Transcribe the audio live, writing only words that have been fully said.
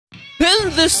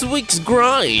In this week's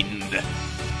grind,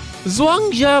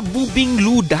 Zhuangjia Bubing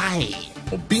Lu Dai.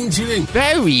 冰淇淋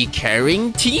Very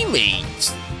caring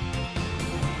teammates.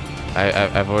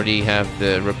 I've already have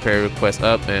the repair request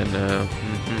up and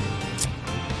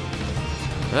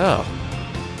oh,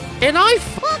 and I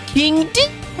fucking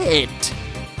did it.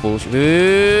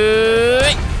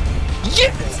 Bullshit.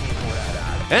 Yes.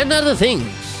 And other things.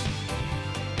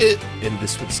 In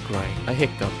this week's grind, I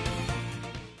hiccup.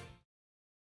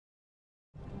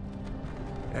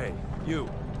 Hey, you.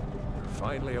 You're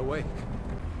finally awake.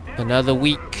 Another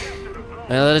week,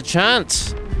 another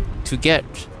chance to get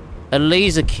a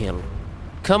laser kill.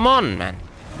 Come on, man.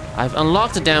 I've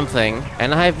unlocked the damn thing,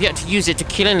 and I have yet to use it to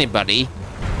kill anybody.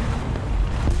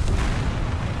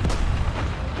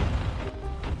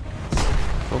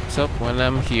 Focus up when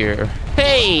I'm here.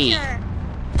 Hey!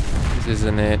 This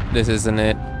isn't it. This isn't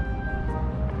it.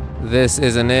 This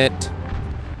isn't it.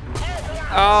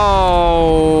 Oh!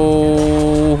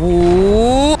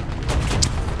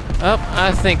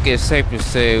 I think it's safe to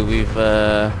say we've,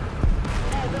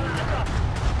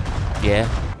 yeah.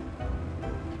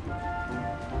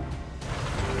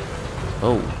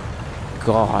 Oh,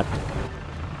 God.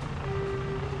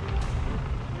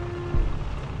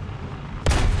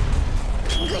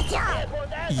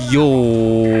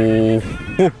 Yo!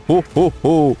 Ho, ho, ho,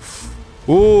 ho.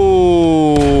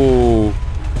 Oh!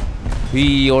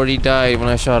 He already died when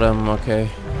I shot him, okay.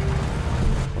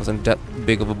 Wasn't that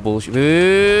big of a bullshit.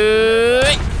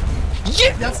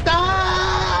 Yes!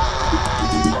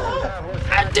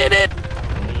 I did it!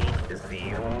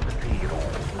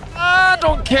 I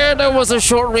don't care, that was a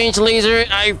short-range laser.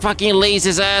 I fucking lased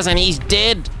his ass and he's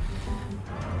dead.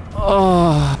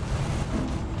 Oh.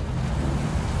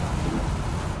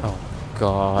 Oh,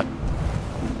 God.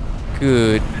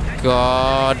 Good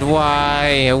God,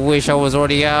 why? I wish I was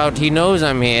already out. He knows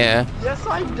I'm here. Yes,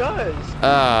 I does.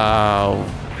 Oh,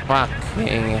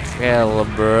 fucking hell,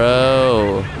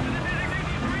 bro.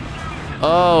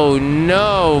 Oh,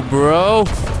 no, bro.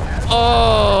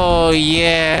 Oh,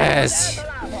 yes.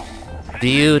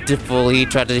 Beautiful. He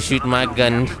tried to shoot my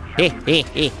gun.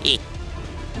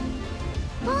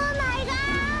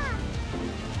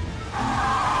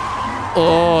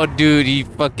 Oh, dude, he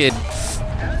fucking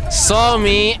saw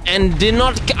me and did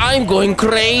not. I'm going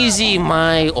crazy.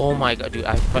 Oh my God, dude,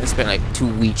 I spent like 2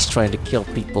 weeks trying to kill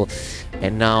people,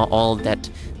 and now all that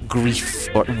grief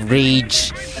or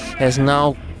rage has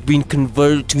now been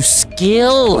converted to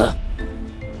skill.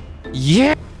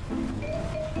 Yeah.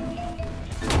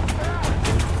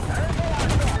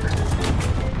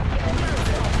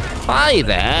 Hi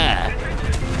there.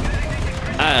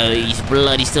 Oh, he's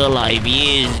bloody still alive.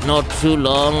 He is. Not too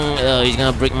long. Oh, he's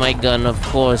gonna break my gun. Of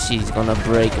course he's gonna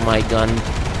break my gun.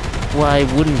 Why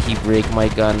wouldn't he break my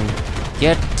gun?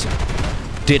 Get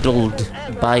diddled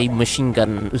by machine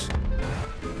guns.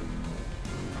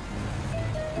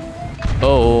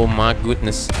 Oh my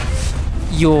goodness.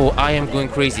 Yo, I am going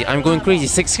crazy. I'm going crazy.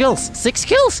 6 kills. 6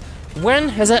 kills. When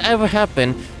has that ever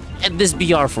happened at this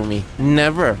BR for me?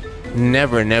 Never.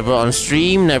 Never, never on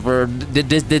stream, never.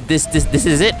 This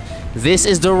is it. This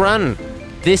is the run.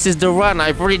 This is the run.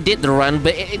 I've already did the run,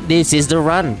 but this is the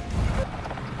run.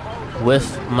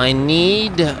 With my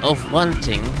need of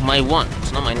wanting, my want,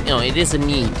 not my, no, it is a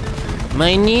need.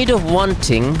 My need of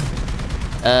wanting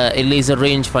a laser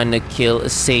rangefinder kill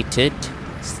is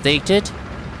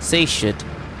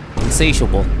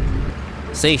insatiable.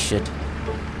 Satiate.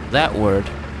 That word.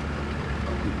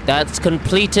 That's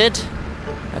completed.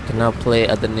 I can now play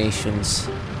Other Nations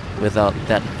without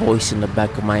that voice in the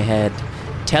back of my head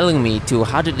telling me to,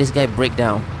 how did this guy break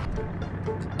down?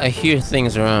 I hear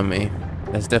things around me.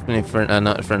 That's definitely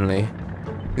not friendly,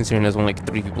 considering there's only like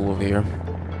 3 people over here.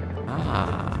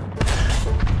 Ah.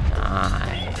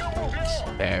 Nice.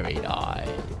 Very nice.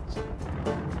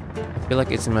 I feel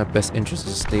like it's in my best interest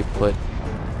to stay put.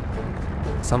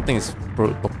 Something is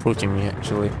approaching me,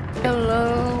 actually.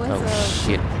 Hello, what's Oh, up?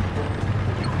 shit.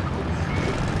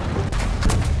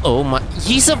 Oh my,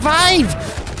 he survived!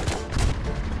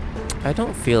 I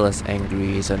don't feel as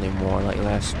angry as anymore like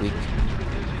last week.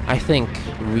 I think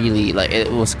really like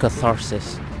it was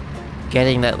catharsis.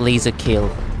 Getting that laser kill.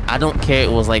 I don't care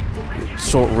it was like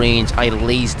short range. I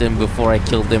lased him before I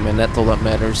killed him and that's all that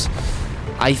matters.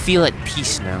 I feel at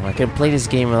peace now. I can play this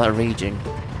game without raging.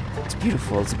 It's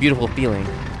beautiful. It's a beautiful feeling.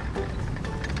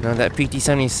 You know that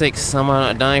PT-76, someone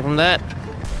not dying from that?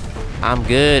 I'm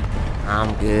good.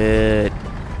 I'm good.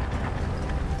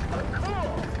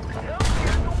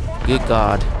 Good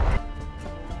God.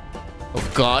 Oh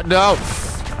God, no!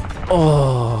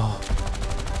 Oh.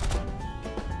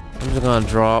 I'm just gonna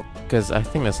drop, because I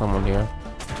think there's someone here.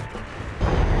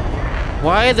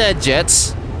 Why are there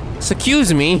jets?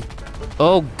 Excuse me.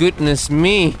 Oh, goodness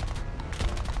me.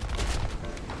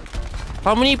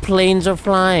 How many planes are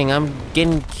flying? I'm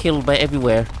getting killed by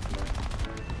everywhere.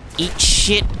 Eat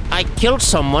shit. I killed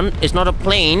someone. It's not a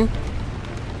plane.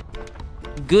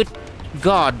 Good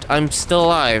God, I'm still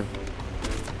alive.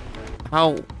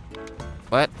 How?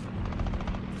 What?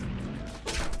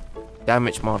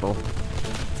 Damage model.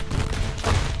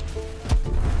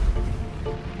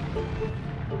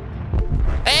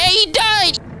 Hey, he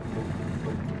died!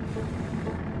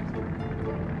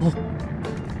 Oh.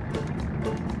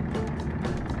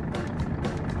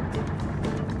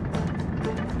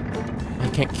 I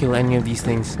can't kill any of these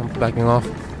things. I'm backing off.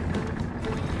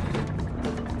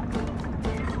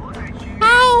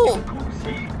 How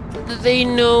do they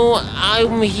know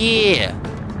I'm here?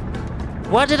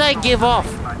 What did I give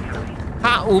off?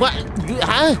 How? What?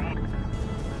 Huh?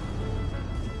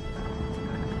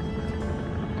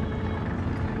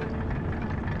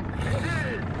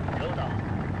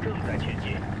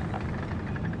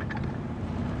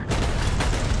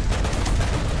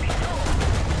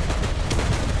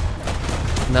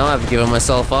 Now I've given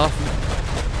myself off.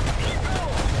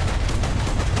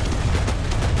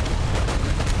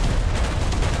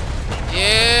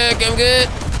 Yeah, I'm good.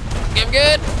 I'm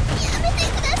good.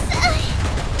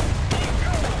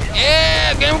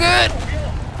 Yeah, I'm good.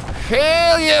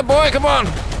 Hell yeah, boy, come on.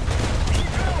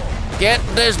 Get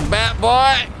this bat,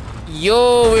 boy.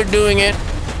 Yo, we're doing it.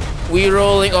 We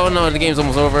rolling. Oh no, the game's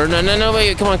almost over. No, no, no,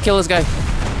 wait, come on, kill this guy.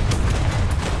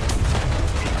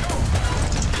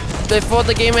 Before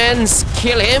the game ends,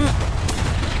 kill him.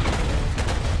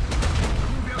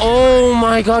 Oh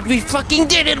my God, we fucking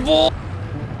did it, boy.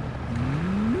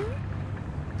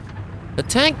 The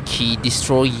tank key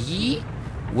destroy ye?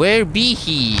 Where be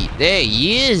he? There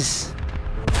he is.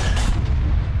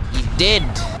 He's dead.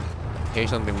 Here's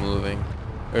something moving.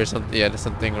 Or something, yeah, there's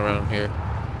something around here.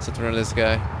 Something around this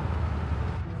guy.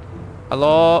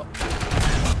 Hello?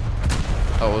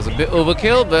 Oh, it was a bit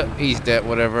overkill, but he's dead,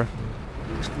 whatever.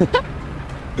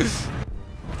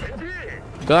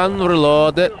 Gun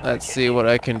reloaded. Let's see what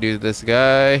I can do to this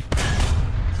guy.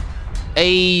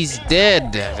 He's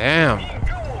dead. Damn.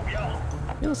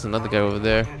 There's another guy over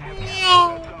there.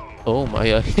 Oh my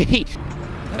God.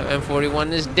 That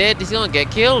M41 is dead. He's gonna get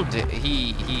killed.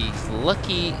 He's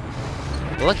lucky.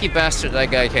 Lucky bastard that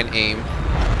guy can aim.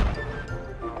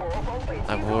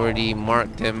 I've already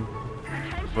marked him.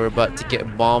 We're about to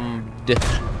get bombed.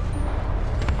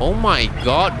 Oh my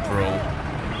God, bro.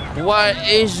 What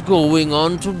is going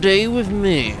on today with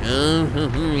me?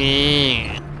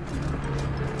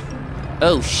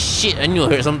 Oh shit, I knew I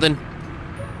heard something.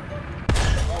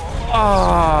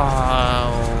 Oh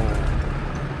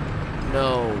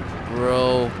no,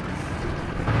 bro.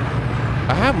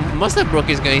 Must have broke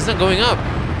his gun. He's not going up.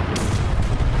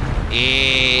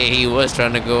 Yeah, he was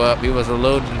trying to go up. He was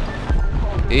reloading.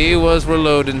 He was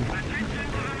reloading.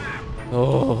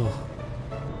 Oh.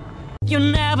 You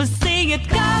never see it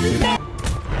coming.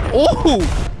 Oh!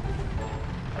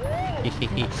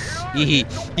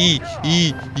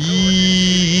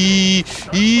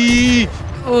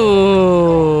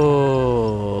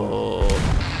 Oh!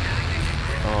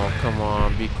 Oh, come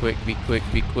on. Be quick, be quick,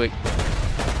 be quick.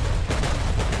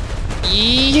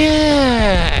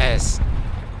 Yes!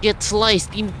 Get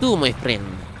sliced in two, my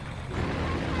friend.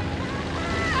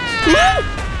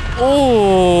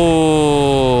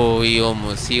 Oh! He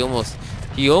almost. He's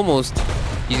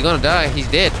gonna die. He's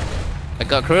dead. I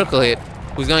got critical hit.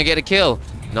 Who's gonna get a kill?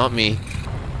 Not me.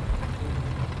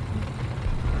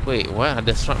 Wait, what?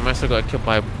 The strike master got killed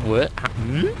by what?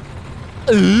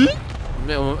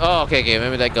 Oh, okay,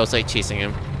 maybe that guy's like chasing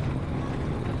him.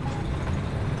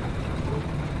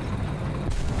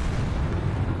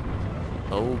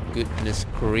 Oh, goodness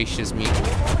gracious me.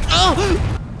 Oh!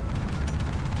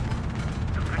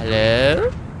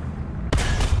 Hello?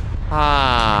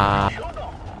 Ah.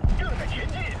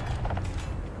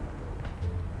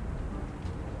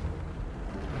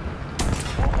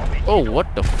 Oh, what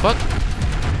the fuck?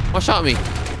 What shot me?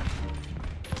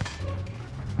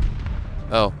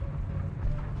 Oh.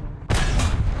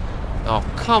 Oh,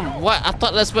 come. What? I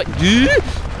thought that's what.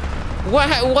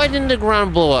 Why didn't the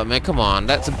ground blow up, man? Come on.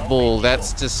 That's a bull.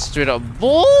 That's just straight up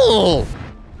bull.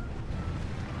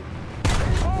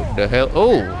 What the hell?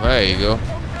 Oh, there you go.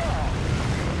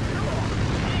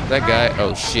 That guy.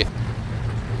 Oh, shit.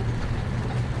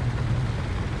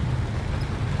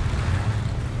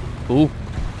 Ooh.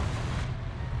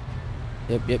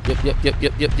 Yep. Yep.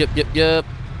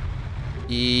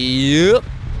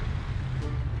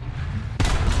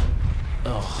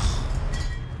 Oh.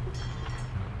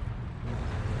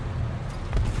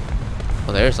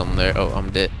 Oh, there's something there. Oh, I'm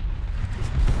dead.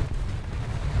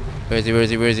 Where is he? Where is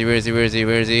he? Where is he? Where is he? Where is he?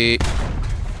 Where is he?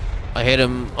 I hit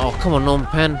him. Oh, come on, Gnome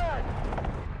Pen.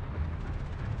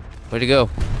 Where'd he go?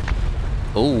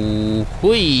 Oh,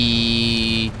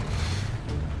 hui.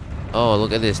 Oh,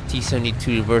 look at this. T-72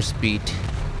 reverse speed.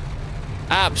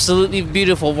 Absolutely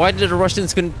beautiful. Why did the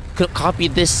Russians couldn't copy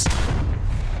this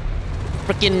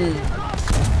freaking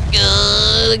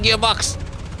gearbox?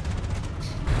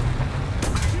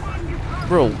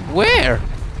 Bro, where?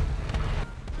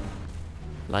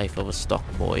 Life of a stock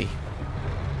boy.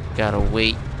 Gotta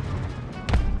wait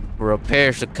for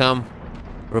repairs to come.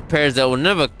 Repairs that will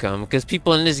never come because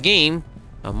people in this game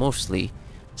are mostly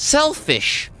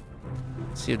selfish.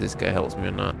 Let's see if this guy helps me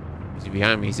or not. He's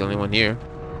behind me. He's the only one here.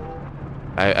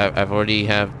 I've already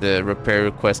have the repair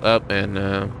request up and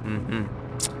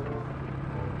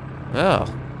Oh,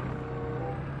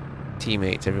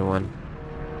 teammates, everyone.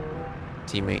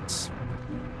 Teammates.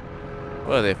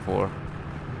 What are they for?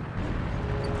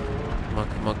 Come on,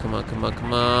 come on, come on, come on,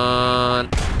 come on.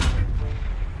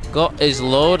 Got is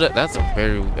loaded. That's a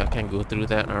very. I can't go through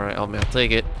that. All right, I'll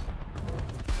take it.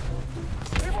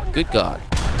 Good God.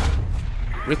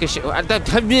 Ricochet.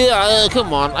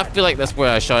 Come on. I feel like that's where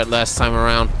I shot it last time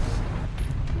around.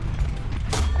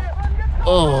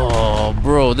 Oh,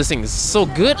 bro, this thing is so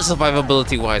good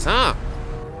survivability wise, huh?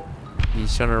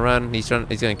 He's trying to run. He's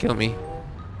gonna kill me.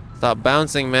 Stop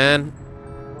bouncing, man.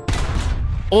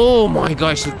 Oh my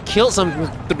gosh, he killed something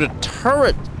through the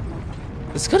turret.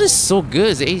 This gun is so good.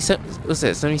 Is it 87? What's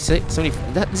that? 76? 70?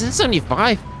 Is it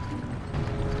 75?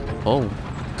 Oh,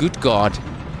 good God.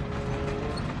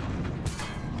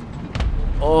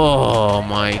 Oh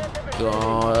my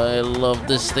God, I love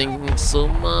this thing so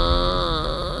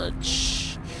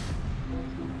much.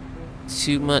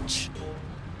 Too much.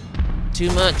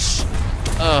 Too much.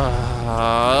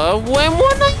 When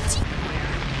 190?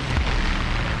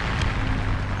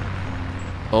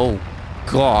 Oh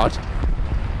God.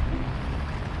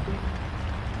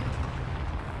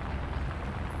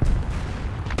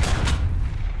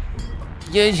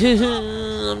 Yeah,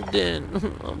 I'm dead.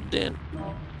 I'm dead.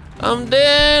 I'm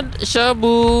dead.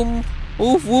 Shaboom.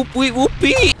 Whoop whoop whoop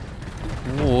whoopee.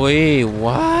 Wait,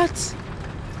 what?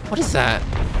 What is that?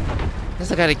 That's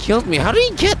the guy that killed me. How did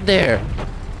he get there?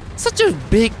 Such a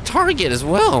big target as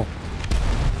well.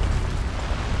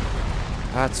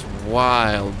 That's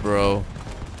wild, bro.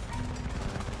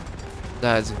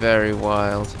 That's very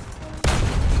wild.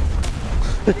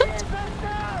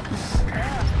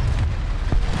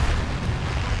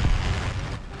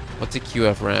 What's a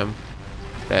QF ram?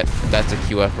 That's a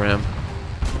QF ram.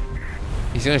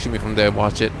 He's gonna shoot me from there.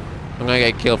 Watch it. I'm gonna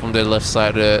get killed from the left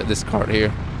side of this cart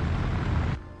here.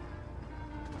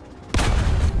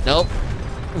 Nope.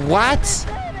 What?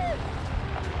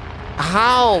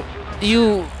 How?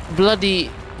 You bloody...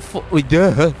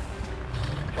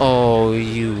 Oh,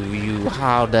 you.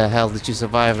 How the hell did you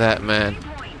survive that, man?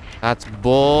 That's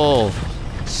bull.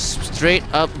 Straight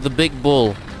up the big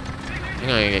bull. I'm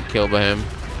gonna get killed by him.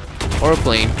 Or a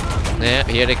plane. Yeah,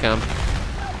 here they come.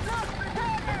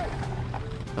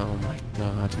 Oh my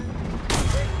God.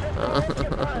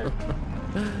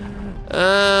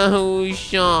 Who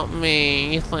shot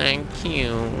me? Thank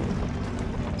you.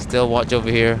 Still watch over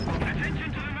here.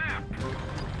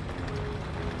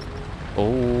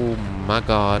 Oh my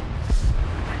God.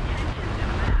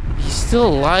 He's still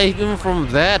alive even from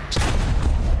that.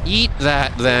 Eat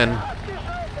that then.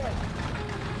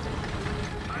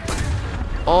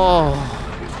 Oh.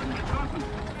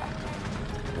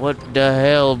 What the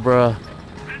hell, bruh?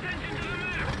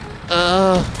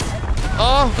 Oh.